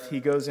PDF, he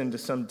goes into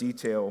some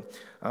detail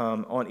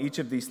on each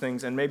of these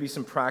things and maybe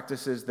some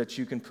practices that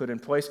you can put in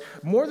place.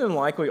 More than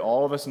likely,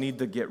 all of us need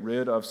to get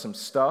rid of some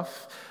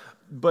stuff.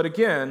 But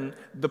again,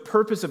 the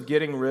purpose of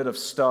getting rid of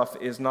stuff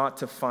is not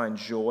to find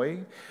joy.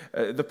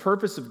 The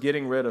purpose of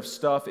getting rid of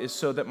stuff is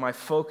so that my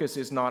focus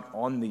is not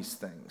on these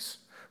things,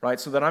 right?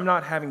 So that I'm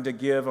not having to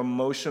give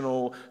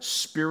emotional,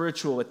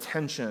 spiritual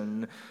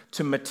attention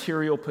to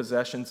material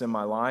possessions in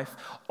my life.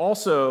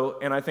 Also,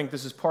 and I think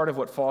this is part of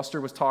what Foster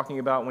was talking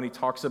about when he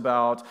talks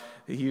about,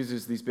 he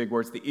uses these big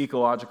words, the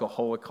ecological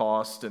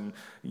holocaust and,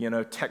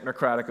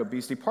 technocratic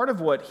obesity. Part of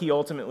what he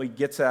ultimately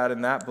gets at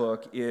in that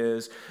book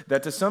is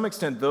that to some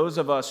extent, those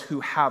of us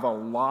who have a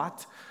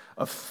lot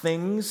of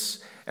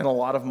things and a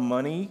lot of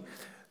money,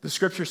 the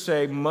scriptures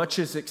say much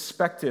is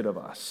expected of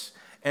us.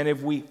 And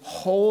if we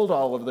hold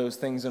all of those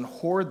things and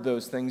hoard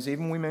those things,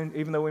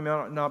 even though we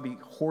may not be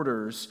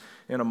hoarders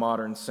in a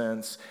modern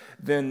sense,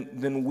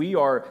 then we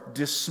are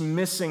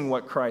dismissing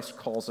what Christ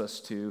calls us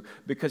to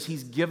because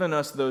he's given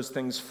us those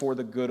things for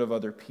the good of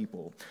other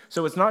people.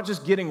 So it's not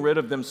just getting rid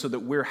of them so that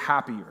we're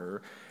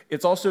happier,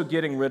 it's also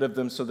getting rid of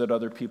them so that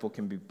other people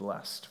can be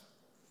blessed.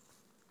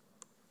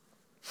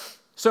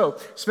 So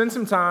spend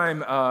some time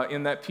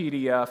in that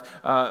PDF.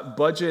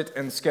 Budget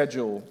and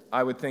schedule,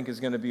 I would think, is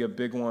going to be a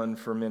big one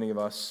for many of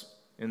us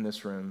in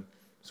this room.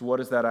 So what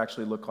does that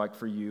actually look like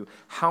for you?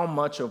 How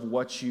much of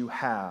what you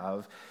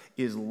have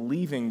is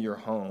leaving your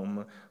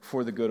home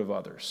for the good of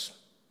others?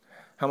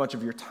 How much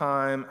of your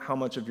time, how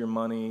much of your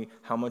money,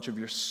 how much of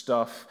your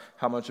stuff,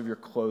 how much of your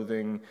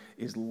clothing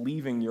is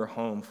leaving your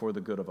home for the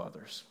good of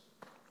others?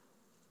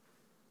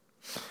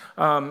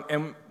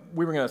 And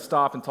we were going to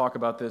stop and talk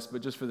about this,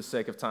 but just for the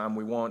sake of time,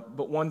 we won't.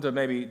 But one, to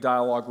maybe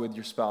dialogue with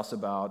your spouse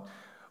about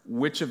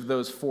which of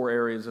those 4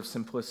 areas of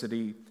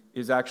simplicity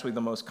is actually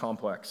the most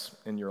complex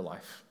in your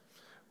life.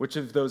 Which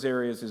of those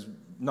areas is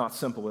not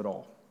simple at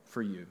all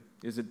for you?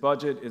 Is it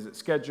budget? Is it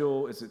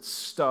schedule? Is it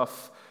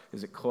stuff?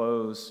 Is it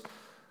clothes?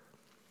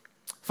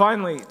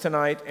 Finally,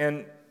 tonight,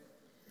 and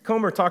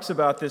Comer talks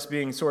about this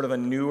being sort of a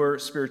newer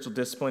spiritual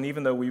discipline,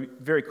 even though we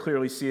very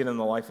clearly see it in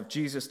the life of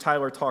Jesus.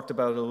 Tyler talked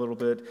about it a little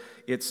bit.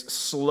 It's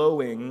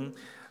slowing.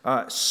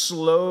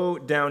 Slow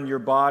down your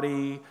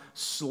body,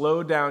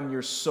 slow down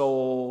your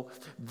soul.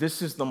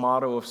 This is the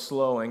motto of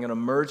slowing, an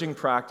emerging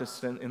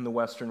practice in the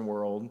Western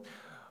world.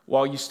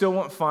 While you still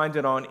won't find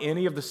it on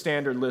any of the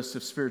standard lists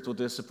of spiritual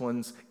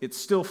disciplines, it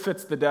still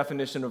fits the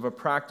definition of a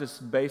practice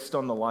based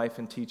on the life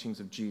and teachings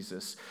of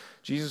Jesus.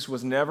 Jesus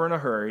was never in a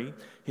hurry.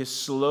 His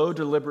slow,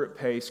 deliberate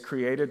pace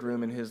created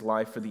room in his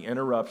life for the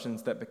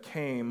interruptions that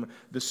became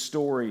the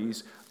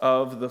stories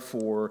of the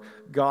 4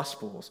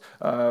 Gospels.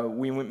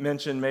 We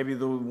mentioned maybe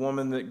the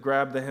woman that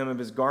grabbed the hem of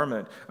his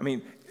garment. I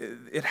mean,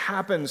 it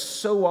happens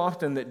so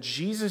often that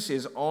Jesus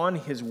is on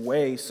his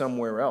way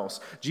somewhere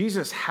else.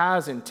 Jesus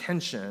has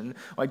intention.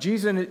 Like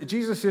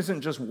Jesus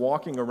isn't just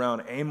walking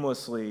around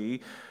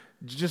aimlessly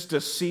just to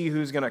see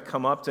who's going to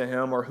come up to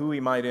him or who he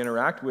might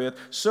interact with.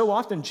 So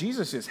often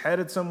Jesus is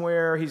headed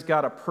somewhere, he's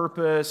got a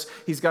purpose,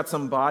 he's got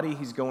somebody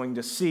he's going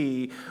to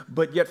see,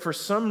 but yet for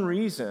some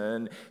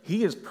reason,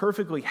 he is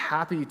perfectly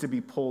happy to be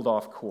pulled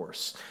off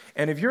course.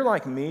 And if you're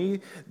like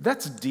me,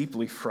 that's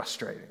deeply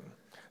frustrating.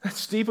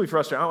 That's deeply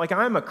frustrating. Like,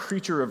 I'm a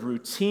creature of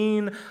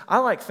routine. I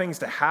like things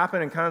to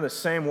happen in kind of the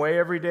same way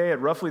every day, at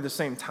roughly the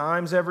same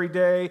times every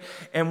day.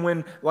 And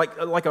when like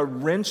a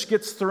wrench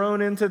gets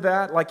thrown into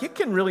that, like, it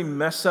can really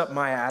mess up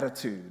my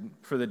attitude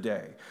for the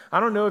day. I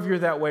don't know if you're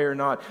that way or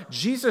not.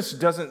 Jesus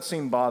doesn't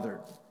seem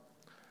bothered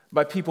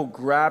by people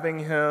grabbing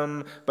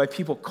him, by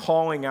people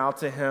calling out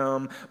to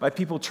him, by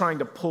people trying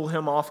to pull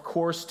him off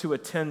course to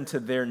attend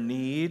to their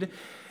need.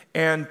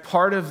 And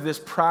part of this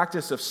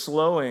practice of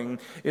slowing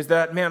is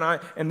that,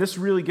 and this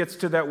really gets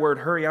to that word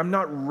hurry, I'm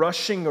not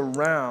rushing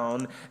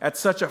around at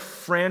such a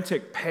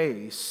frantic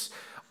pace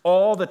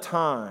all the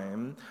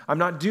time. I'm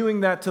not doing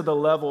that to the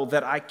level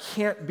that I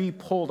can't be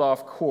pulled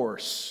off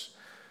course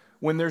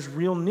when there's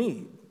real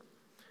need.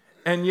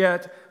 And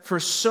yet, for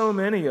so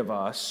many of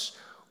us,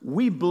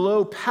 we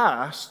blow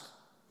past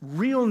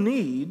real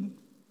need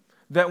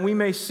that we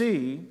may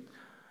see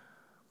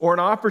or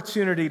an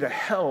opportunity to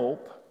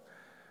help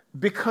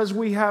because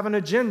we have an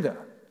agenda.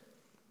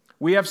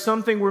 We have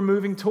something we're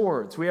moving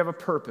towards. We have a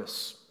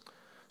purpose.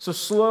 So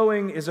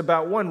slowing is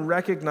about, one,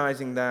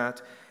 recognizing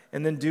that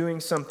and then doing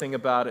something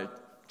about it.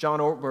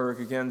 John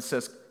Ortberg again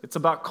says, it's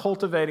about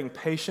cultivating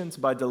patience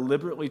by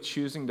deliberately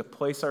choosing to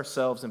place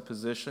ourselves in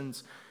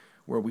positions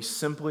where we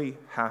simply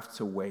have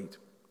to wait.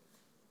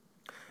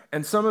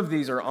 And some of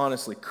these are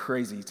honestly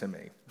crazy to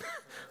me.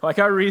 Like,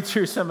 I read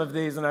through some of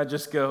these and I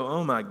just go,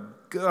 oh my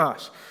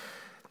gosh.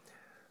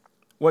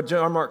 What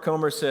John Mark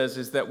Comer says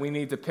is that we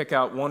need to pick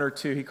out 1 or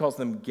 2, he calls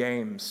them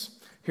games.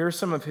 Here are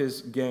some of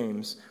his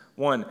games.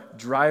 1,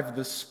 drive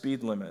the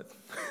speed limit.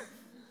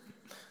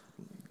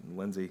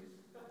 Lindsay,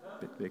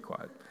 be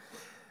quiet.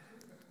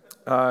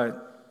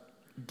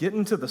 Get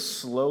into the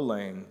slow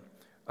lane,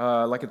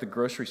 like at the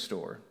grocery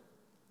store.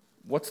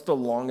 What's the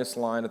longest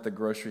line at the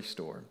grocery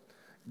store?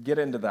 Get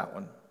into that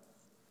one.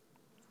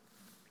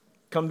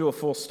 Come to a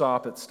full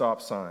stop at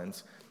stop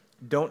signs.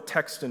 Don't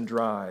text and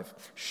drive.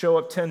 Show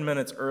up 10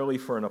 minutes early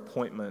for an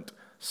appointment,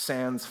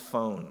 sans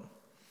phone.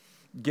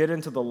 Get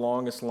into the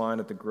longest line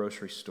at the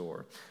grocery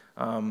store.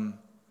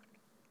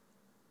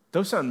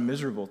 Those sound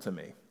miserable to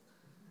me.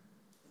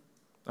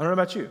 I don't know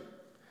about you.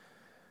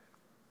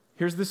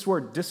 Here's this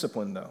word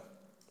discipline, though,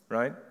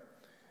 right?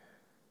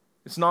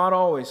 It's not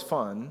always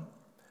fun,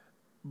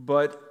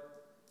 but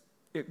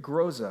it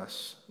grows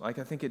us. Like,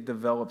 I think it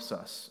develops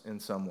us in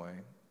some way.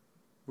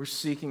 We're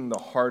seeking the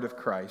heart of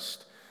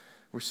Christ.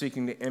 We're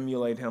seeking to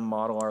emulate him,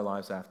 model our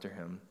lives after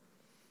him.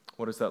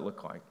 What does that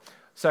look like?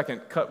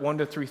 Second, cut 1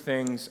 to 3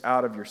 things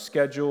out of your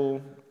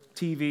schedule: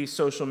 TV,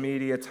 social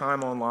media,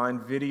 time online,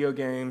 video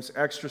games,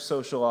 extra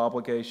social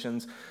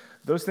obligations.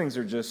 Those things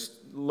are just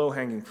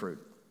low-hanging fruit.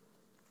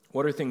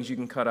 What are things you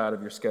can cut out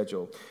of your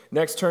schedule?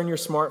 Next, turn your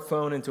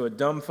smartphone into a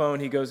dumb phone.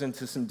 He goes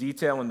into some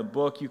detail in the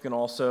book. You can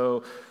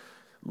also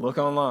look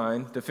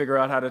online to figure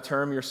out how to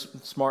turn your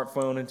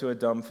smartphone into a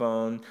dumb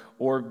phone,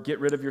 or get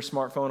rid of your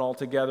smartphone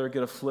altogether,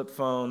 get a flip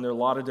phone. There are a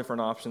lot of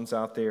different options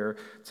out there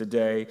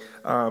today.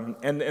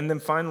 And then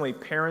finally,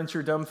 parent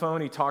your dumb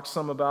phone. He talks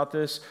some about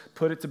this.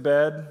 Put it to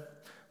bed,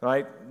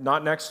 right?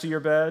 Not next to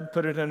your bed.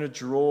 Put it in a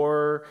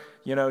drawer.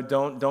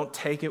 Don't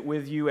take it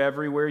with you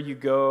everywhere you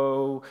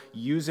go.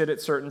 Use it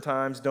at certain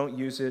times. Don't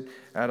use it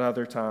at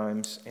other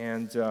times.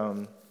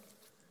 And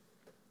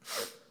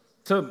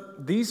so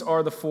these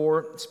are the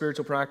 4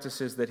 spiritual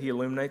practices that he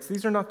illuminates.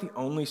 These are not the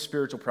only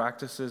spiritual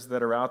practices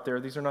that are out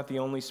there. These are not the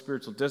only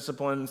spiritual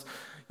disciplines.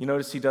 You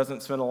notice he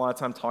doesn't spend a lot of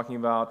time talking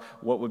about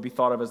what would be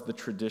thought of as the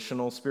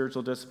traditional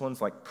spiritual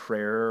disciplines, like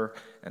prayer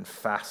and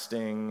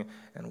fasting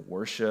and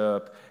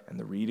worship and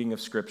the reading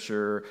of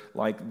Scripture.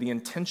 Like, the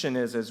intention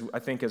is, as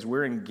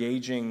we're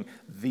engaging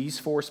these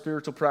 4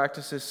 spiritual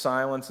practices,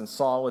 silence and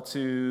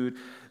solitude,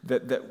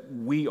 that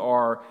we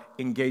are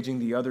engaging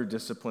the other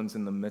disciplines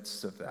in the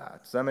midst of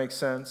that. Does that make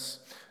sense?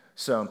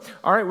 So,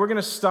 all right, we're going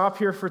to stop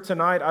here for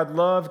tonight. I'd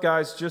love,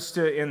 guys,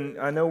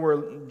 I know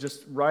we're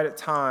just right at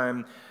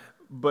time,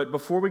 but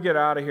before we get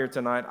out of here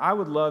tonight, I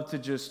would love to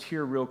just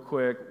hear real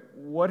quick,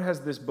 what has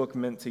this book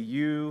meant to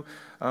you?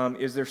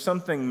 Is there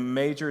something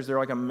major? Is there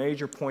like a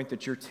major point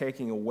that you're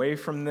taking away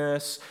from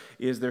this?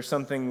 Is there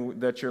something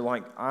that you're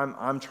like,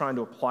 I'm trying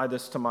to apply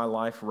this to my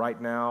life right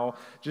now?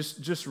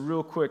 Just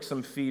real quick,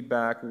 some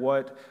feedback.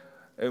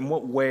 In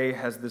what way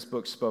has this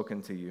book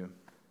spoken to you?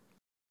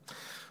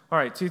 All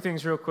right, 2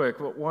 things real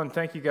quick. Well, 1,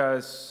 thank you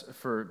guys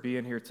for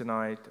being here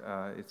tonight.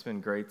 It's been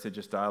great to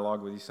just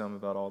dialogue with you some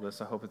about all this.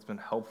 I hope it's been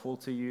helpful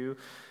to you,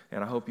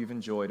 and I hope you've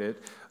enjoyed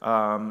it.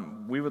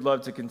 We would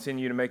love to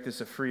continue to make this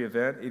a free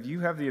event. If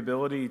you have the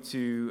ability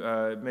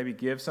to maybe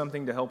give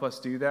something to help us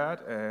do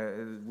that,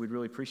 we'd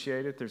really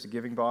appreciate it. There's a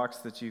giving box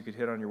that you could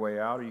hit on your way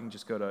out, or you can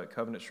just go to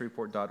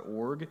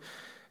covenantshreveport.org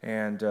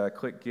and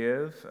click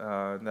give.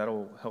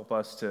 That'll help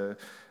us to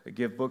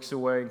give books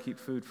away and keep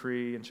food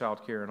free and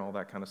childcare and all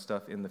that kind of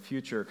stuff in the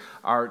future.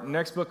 Our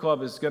next book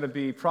club is going to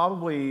be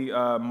probably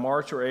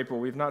March or April.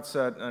 We've not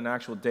set an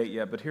actual date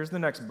yet, but here's the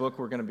next book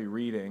we're going to be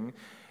reading.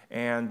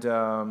 And,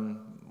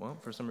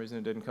 for some reason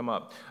it didn't come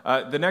up.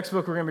 The next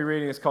book we're going to be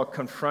reading is called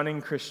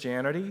Confronting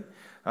Christianity.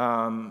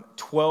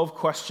 12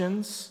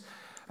 questions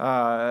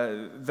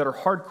that are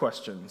hard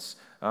questions.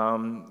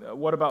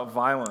 What about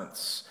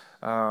violence?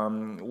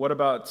 What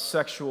about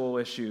sexual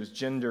issues,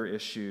 gender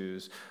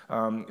issues?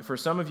 For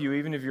some of you,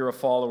 even if you're a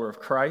follower of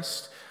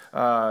Christ,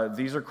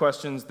 these are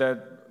questions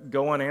that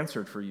go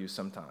unanswered for you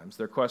sometimes.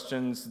 They're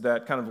questions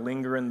that kind of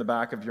linger in the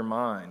back of your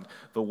mind,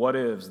 the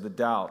what-ifs, the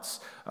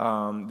doubts.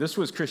 This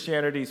was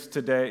Christianity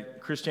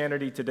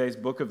Today's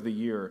Book of the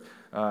Year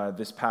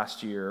this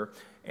past year.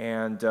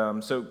 And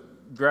so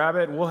grab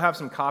it. We'll have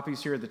some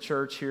copies here at the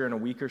church here in a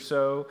week or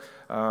so.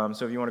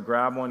 So if you want to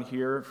grab one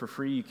here for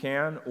free, you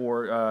can.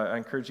 Or I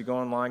encourage you to go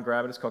online,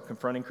 grab it. It's called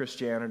Confronting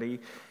Christianity.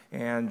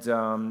 And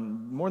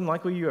more than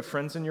likely, you have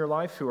friends in your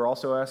life who are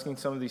also asking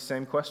some of these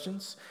same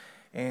questions.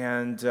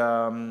 And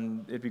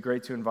it'd be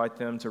great to invite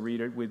them to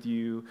read it with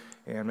you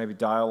and maybe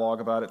dialogue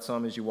about it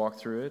some as you walk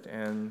through it.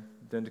 And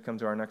then to come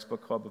to our next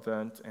book club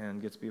event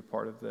and get to be a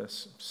part of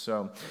this.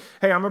 So,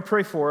 hey, I'm going to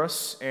pray for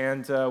us,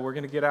 and we're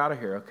going to get out of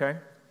here, okay?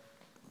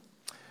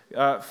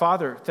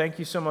 Father, thank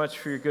you so much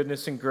for your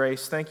goodness and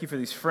grace. Thank you for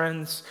these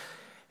friends,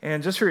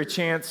 and just for your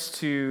chance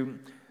to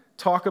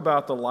talk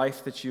about the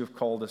life that you have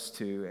called us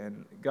to.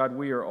 And God,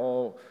 we are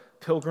all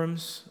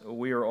pilgrims.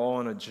 We are all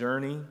on a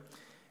journey.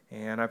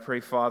 And I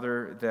pray,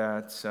 Father,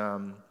 that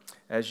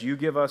as you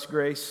give us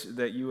grace,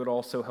 that you would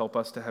also help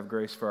us to have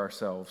grace for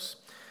ourselves.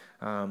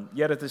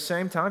 Yet at the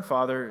same time,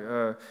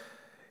 Father,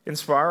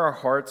 inspire our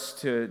hearts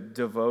to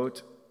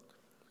devote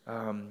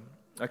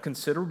a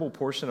considerable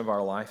portion of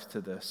our life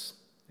to this.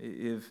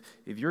 If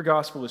your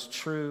gospel is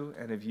true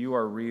and if you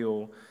are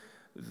real,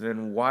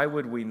 then why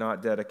would we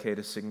not dedicate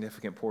a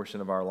significant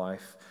portion of our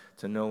life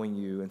to knowing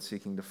you and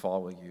seeking to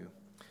follow you?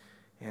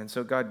 And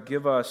so, God,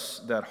 give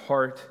us that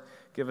heart,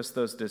 give us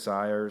those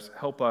desires,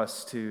 help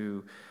us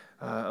to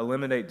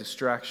eliminate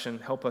distraction,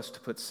 help us to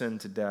put sin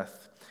to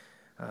death,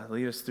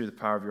 lead us through the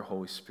power of your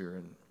Holy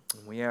Spirit.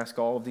 And we ask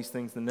all of these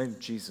things in the name of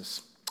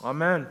Jesus.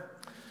 Amen.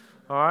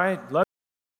 All right.